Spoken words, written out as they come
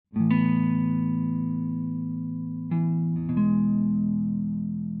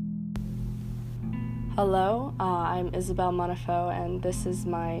Hello, I'm Isabel Monifo, and this is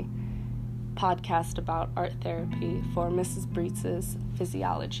my podcast about art therapy for Mrs. Breetz's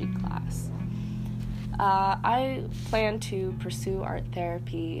physiology class. I plan to pursue art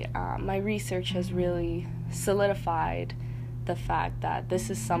therapy. My research has really solidified the fact that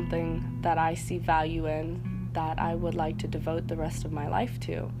this is something that I see value in, that I would like to devote the rest of my life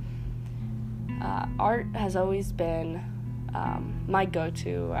to. Art has always been my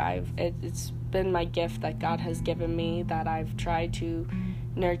go-to. It's been my gift that God has given me, that I've tried to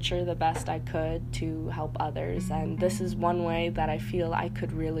nurture the best I could to help others, and this is one way that I feel I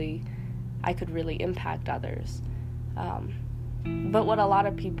could really impact others. But what a lot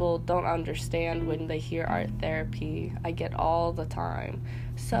of people don't understand when they hear art therapy, I get all the time,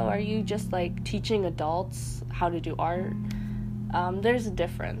 so are you just like teaching adults how to do art? There's a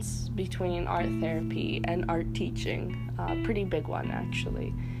difference between art therapy and art teaching, a pretty big one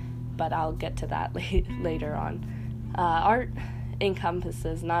actually, but I'll get to that later on. Art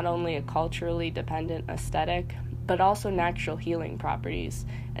encompasses not only a culturally dependent aesthetic, but also natural healing properties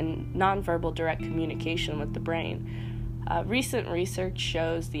and nonverbal direct communication with the brain. Recent research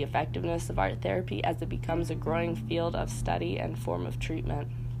shows the effectiveness of art therapy as it becomes a growing field of study and form of treatment.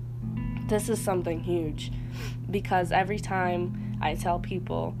 This is something huge, because every time I tell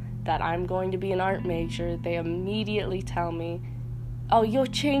people that I'm going to be an art major, they immediately tell me, "Oh, you'll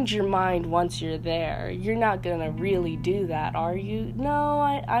change your mind once you're there. You're not going to really do that, are you?" No,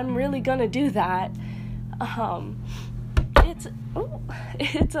 I'm really going to do that.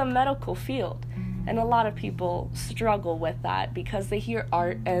 It's a medical field, and a lot of people struggle with that because they hear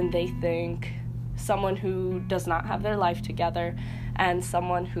art and they think someone who does not have their life together and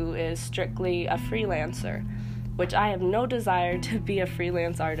someone who is strictly a freelancer, which I have no desire to be a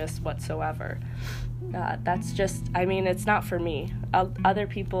freelance artist whatsoever. It's not for me. Other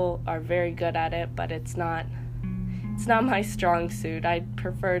people are very good at it, but it's not my strong suit. I'd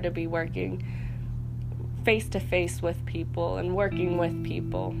prefer to be working face-to-face with people and working with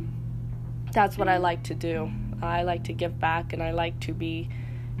people. That's what I like to do. I like to give back, and I like to be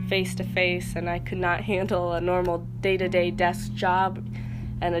face-to-face, and I could not handle a normal day-to-day desk job.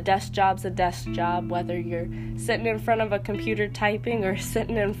 And a desk job's a desk job, whether you're sitting in front of a computer typing or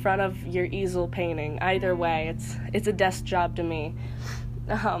sitting in front of your easel painting. Either way, it's a desk job to me.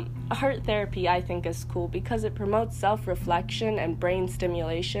 Art therapy, I think, is cool because it promotes self-reflection and brain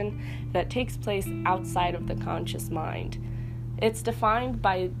stimulation that takes place outside of the conscious mind. It's defined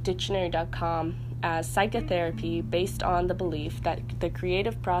by dictionary.com as psychotherapy based on the belief that the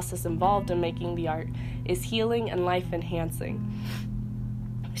creative process involved in making the art is healing and life-enhancing.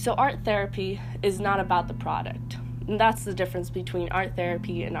 So art therapy is not about the product. And that's the difference between art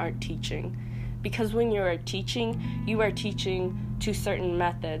therapy and art teaching. Because when you are teaching to certain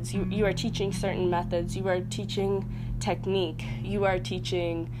methods. You are teaching certain methods. You are teaching technique. You are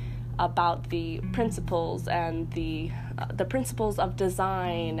teaching about the principles and the principles of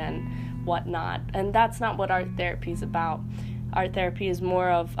design and whatnot. And that's not what art therapy is about. Art therapy is more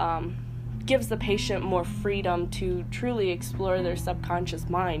of gives the patient more freedom to truly explore their subconscious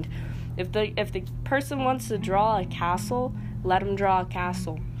mind. If the person wants to draw a castle, let them draw a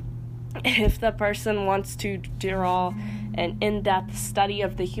castle. If the person wants to draw an in-depth study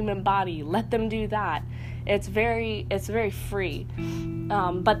of the human body, let them do that. It's very free,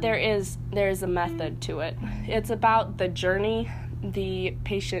 but there is a method to it. It's about the journey the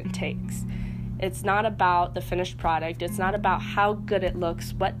patient takes. It's not about the finished product. It's not about how good it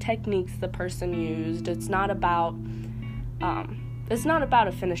looks, what techniques the person used. It's not about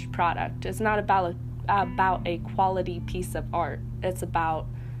a finished product. It's not about a quality piece of art. It's about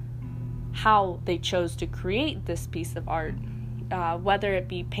how they chose to create this piece of art, whether it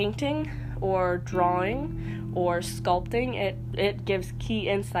be painting or drawing or sculpting. It gives key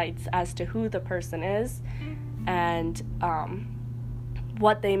insights as to who the person is and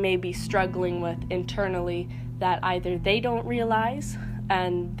what they may be struggling with internally that either they don't realize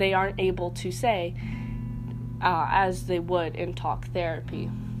and they aren't able to say as they would in talk therapy.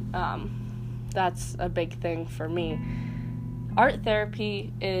 That's a big thing for me. Art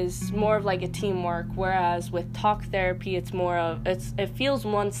therapy is more of like a teamwork, whereas with talk therapy, it feels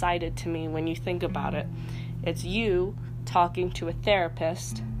one-sided to me when you think about it. It's you talking to a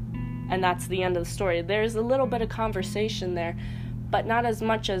therapist, and that's the end of the story. There's a little bit of conversation there, but not as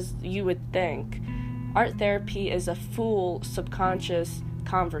much as you would think. Art therapy is a full subconscious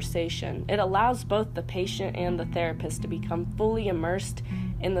conversation. It allows both the patient and the therapist to become fully immersed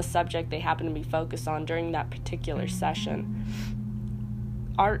in the subject they happen to be focused on during that particular session.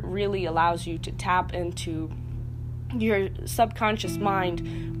 Art really allows you to tap into your subconscious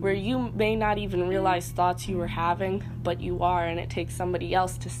mind, where you may not even realize thoughts you were having, but you are, and it takes somebody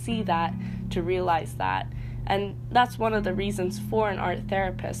else to see that, to realize that. And that's one of the reasons for an art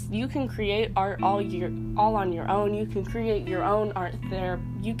therapist. You can create art all on your own. You can create your own art therapy.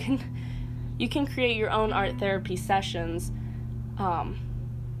 You can create your own art therapy sessions,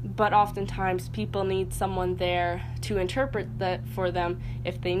 but oftentimes people need someone there to interpret that for them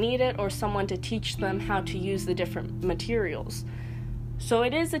if they need it, or someone to teach them how to use the different materials. So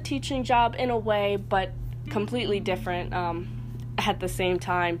it is a teaching job in a way, but completely different at the same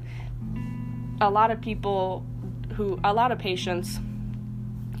time. A lot of patients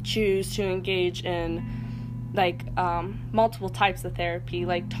choose to engage in multiple types of therapy,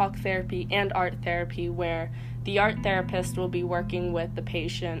 like talk therapy and art therapy, where the art therapist will be working with the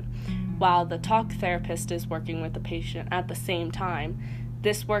patient while the talk therapist is working with the patient at the same time.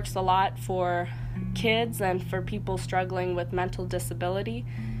 This works a lot for kids and for people struggling with mental disability.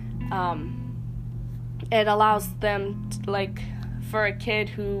 It allows them for a kid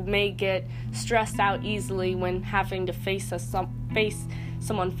who may get stressed out easily when having to face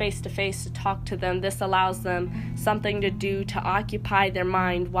someone face-to-face to talk to them, this allows them something to do to occupy their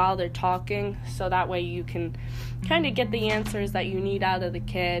mind while they're talking, so that way you can kind of get the answers that you need out of the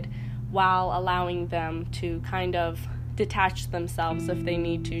kid while allowing them to kind of detach themselves if they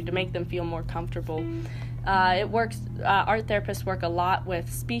need to make them feel more comfortable. Art therapists work a lot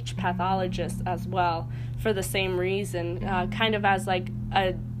with speech pathologists as well for the same reason, kind of as like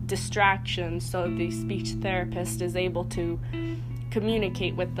a distraction, so the speech therapist is able to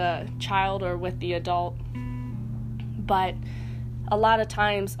communicate with the child or with the adult. But a lot of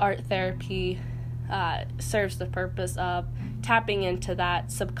times art therapy serves the purpose of tapping into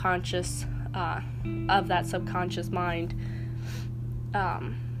that subconscious mind.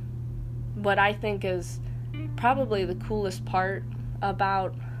 What I think is probably the coolest part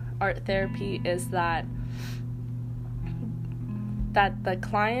about art therapy is that the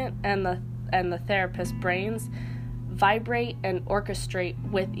client and the therapist brains vibrate and orchestrate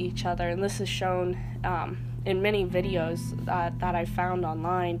with each other, and this is shown in many videos that I found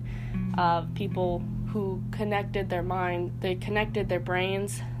online of people who connected their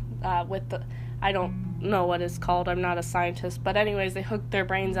brains with the, I don't know what it's called, I'm not a scientist, but anyways, they hooked their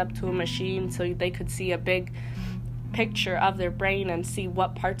brains up to a machine so they could see a big picture of their brain and see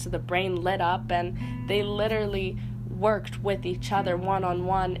what parts of the brain lit up, and they literally worked with each other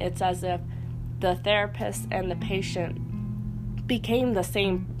one-on-one. It's as if the therapist and the patient became the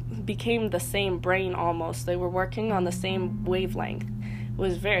same brain almost. They were working on the same wavelength. It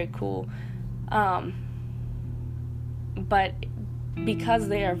was very cool. But because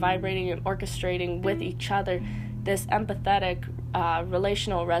they are vibrating and orchestrating with each other, this empathetic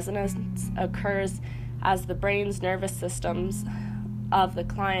relational resonance occurs as the brain's nervous systems of the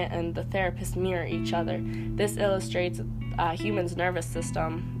client and the therapist mirror each other. This illustrates human's nervous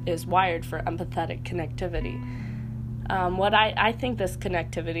system is wired for empathetic connectivity. What I think this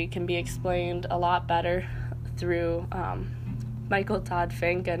connectivity can be explained a lot better through Michael Todd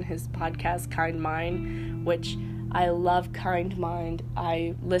Fink and his podcast Kind Mind, which I love. Kind Mind.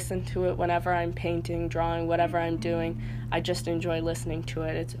 I listen to it whenever I'm painting, drawing, whatever I'm doing. I just enjoy listening to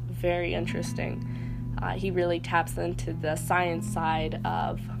it. It's very interesting. He really taps into the science side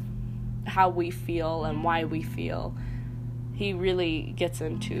of how we feel and why we feel. He really gets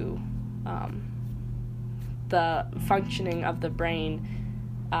into the functioning of the brain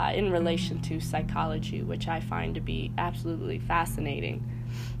in relation to psychology, which I find to be absolutely fascinating.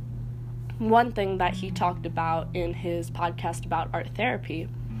 One thing that he talked about in his podcast about art therapy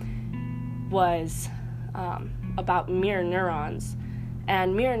was about mirror neurons.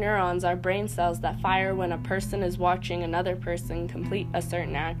 And mirror neurons are brain cells that fire when a person is watching another person complete a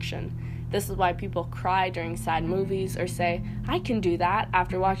certain action. This is why people cry during sad movies or say, I can do that,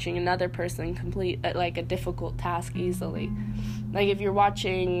 after watching another person complete a difficult task easily. Like if you're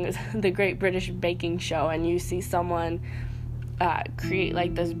watching the Great British Baking Show and you see someone create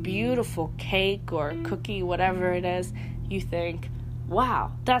like this beautiful cake or cookie, whatever it is, you think,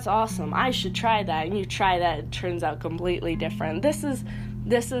 wow, that's awesome, I should try that. And you try that, it turns out completely different. This is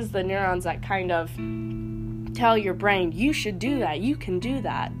the neurons that kind of tell your brain, you should do that, you can do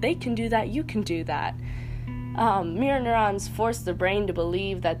that, they can do that, you can do that. Mirror neurons force the brain to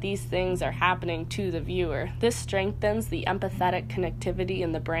believe that these things are happening to the viewer. This strengthens the empathetic connectivity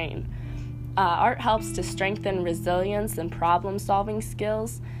in the brain. Art helps to strengthen resilience and problem-solving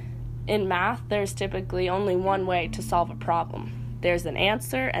skills. In math, there's typically only one way to solve a problem. There's an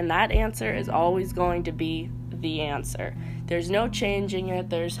answer, and that answer is always going to be the answer. There's no changing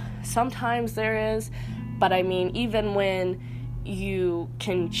it. Sometimes there is, But I mean, even when you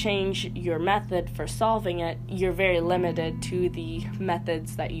can change your method for solving it, you're very limited to the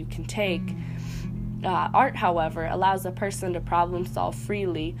methods that you can take. Art, however, allows a person to problem solve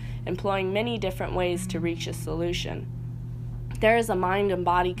freely, employing many different ways to reach a solution. There is a mind and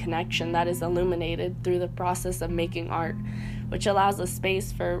body connection that is illuminated through the process of making art, which allows a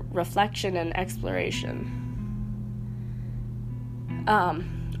space for reflection and exploration.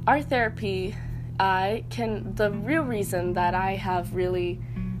 Art therapy the real reason that I have really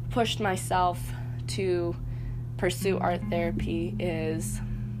pushed myself to pursue art therapy is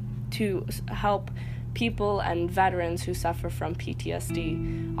to help people and veterans who suffer from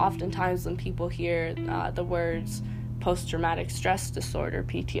PTSD. Oftentimes when people hear the words post-traumatic stress disorder,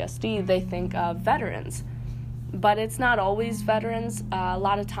 PTSD, they think of veterans. But it's not always veterans. A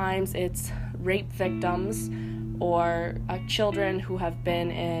lot of times it's rape victims or children who have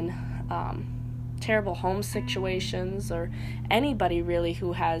been in terrible home situations, or anybody really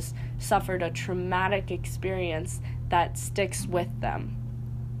who has suffered a traumatic experience that sticks with them.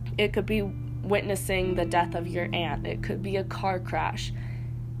 It could be witnessing the death of your aunt. It could be a car crash.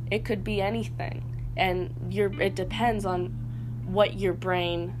 It could be anything. And it depends on what your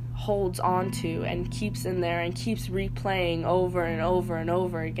brain holds on to and keeps in there and keeps replaying over and over and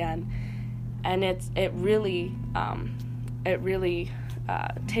over again. And it really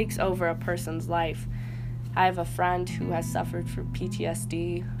takes over a person's life. I have a friend who has suffered from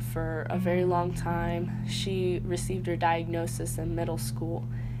PTSD for a very long time. She received her diagnosis in middle school,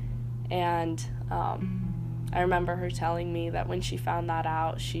 and I remember her telling me that when she found that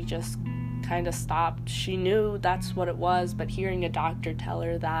out, she just kind of stopped. She knew that's what it was, but hearing a doctor tell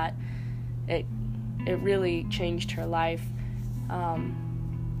her that, it really changed her life.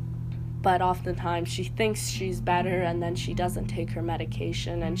 But oftentimes she thinks she's better, and then she doesn't take her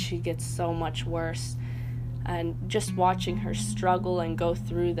medication, and she gets so much worse. And just watching her struggle and go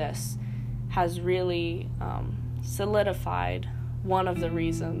through this has really solidified one of the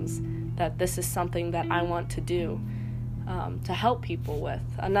reasons that this is something that I want to do, to help people with.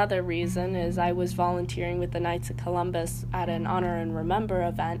 Another reason is I was volunteering with the Knights of Columbus at an Honor and Remember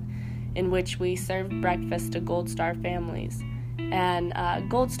event in which we served breakfast to Gold Star families. And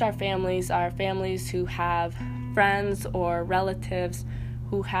Gold Star families are families who have friends or relatives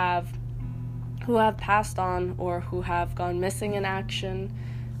who have passed on, or who have gone missing in action,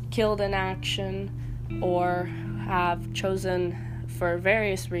 killed in action, or have chosen for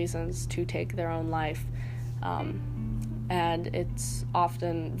various reasons to take their own life. And it's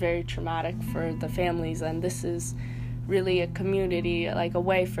often very traumatic for the families, and this is really a community, like a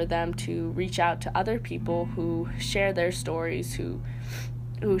way for them to reach out to other people who share their stories, who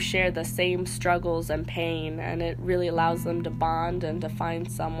share the same struggles and pain, and it really allows them to bond and to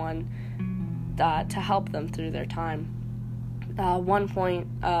find someone to help them through their time. At one point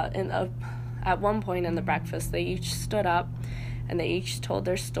in the breakfast, they each stood up and they each told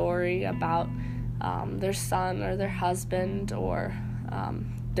their story about their son or their husband or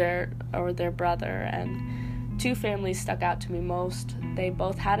their brother, and two families stuck out to me most. They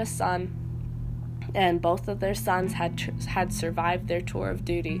both had a son, and both of their sons had survived their tour of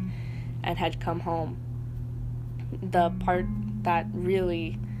duty and had come home. The part that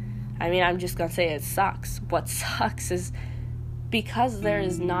really, I'm just going to say it sucks. What sucks is because there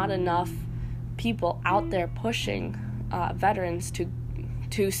is not enough people out there pushing veterans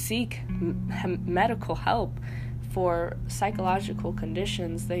to seek medical help for psychological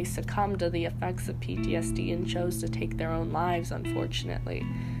conditions, they succumbed to the effects of PTSD and chose to take their own lives, unfortunately.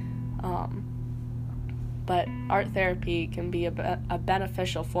 But art therapy can be a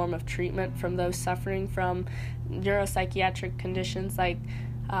beneficial form of treatment from those suffering from neuropsychiatric conditions like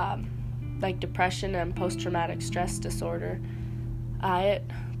depression and post-traumatic stress disorder.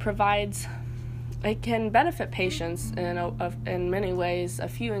 It can benefit patients in many ways. A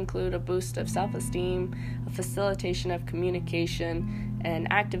few include a boost of self-esteem, a facilitation of communication,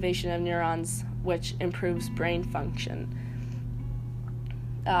 and activation of neurons, which improves brain function.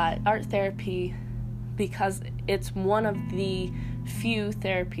 Art therapy, because it's one of the few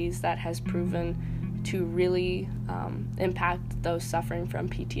therapies that has proven to really impact those suffering from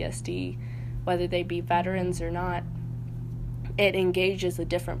PTSD, whether they be veterans or not. It engages a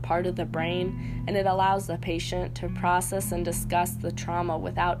different part of the brain, and it allows the patient to process and discuss the trauma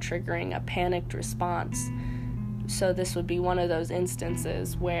without triggering a panicked response. So this would be one of those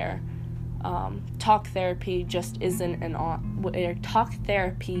instances where talk therapy just isn't an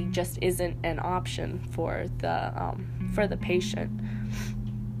option for the patient.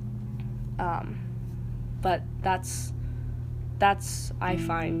 But that's I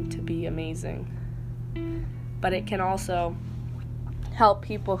find to be amazing. but it can also help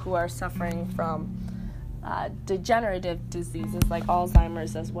people who are suffering from degenerative diseases like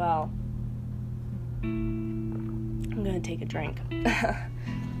Alzheimer's as well. I'm going to take a drink.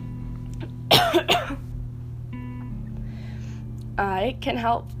 It can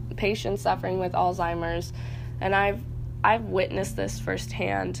help patients suffering with Alzheimer's, and I've witnessed this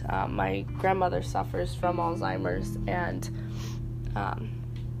firsthand. My grandmother suffers from Alzheimer's, and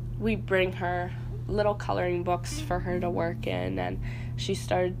we bring her little coloring books for her to work in, and she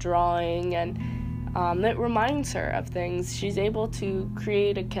started drawing, and it reminds her of things. She's able to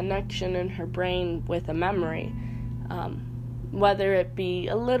create a connection in her brain with a memory, whether it be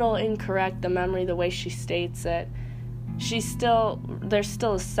a little incorrect, the memory, the way she states it. There's still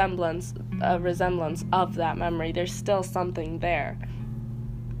a resemblance of that memory. There's still something there.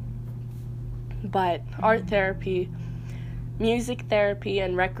 But art therapy, music therapy,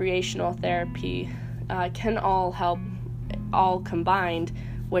 and recreational therapy can all help, all combined,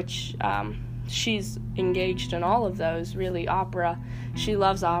 which she's engaged in all of those, really. Opera. She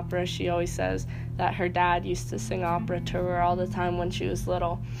loves opera. She always says that her dad used to sing opera to her all the time when she was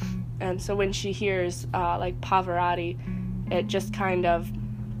little. And so when she hears like Pavarotti, it just kind of,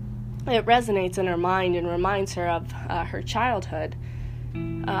 it resonates in her mind and reminds her of her childhood.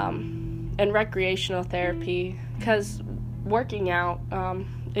 And recreational therapy, because working out,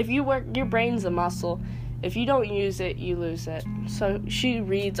 if you work, your brain's a muscle. If you don't use it, you lose it. So she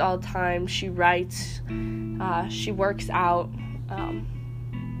reads all the time, she writes, she works out.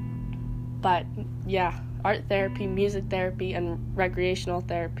 But yeah, art therapy, music therapy, and recreational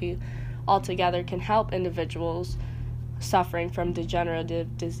therapy altogether can help individuals suffering from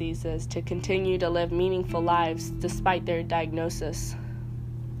degenerative diseases to continue to live meaningful lives despite their diagnosis.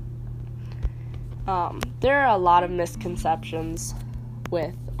 There are a lot of misconceptions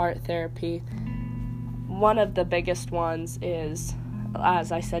with art therapy. One of the biggest ones is,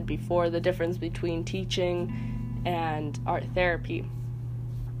 as I said before, the difference between teaching and art therapy,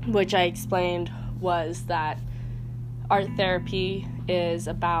 which I explained was that art therapy is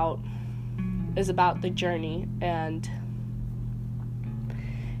about the journey, and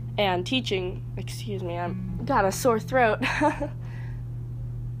teaching, I've got a sore throat.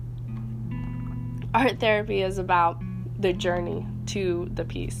 Art therapy is about the journey to the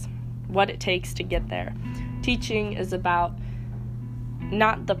piece, what it takes to get there. Teaching is about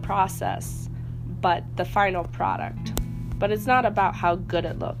not the process, but the final product. But it's not about how good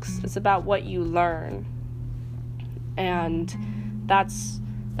it looks. It's about what you learn. And that's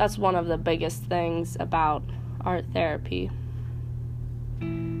one of the biggest things about art therapy.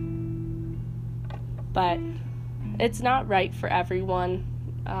 But it's not right for everyone.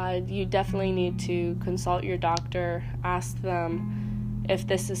 You definitely need to consult your doctor, ask them if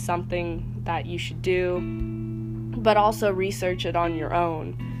this is something that you should do, but also research it on your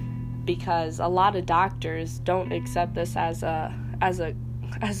own, because a lot of doctors don't accept this as a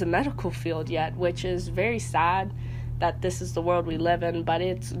medical field yet, which is very sad that this is the world we live in, but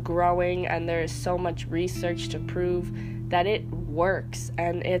it's growing, and there is so much research to prove that it works,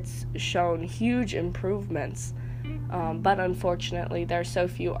 and it's shown huge improvements. But unfortunately, there are so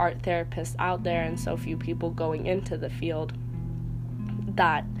few art therapists out there and so few people going into the field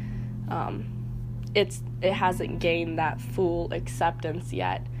that it hasn't gained that full acceptance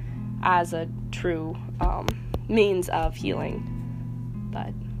yet as a true means of healing.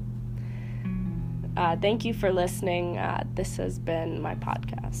 But thank you for listening. This has been my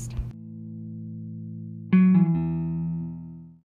podcast.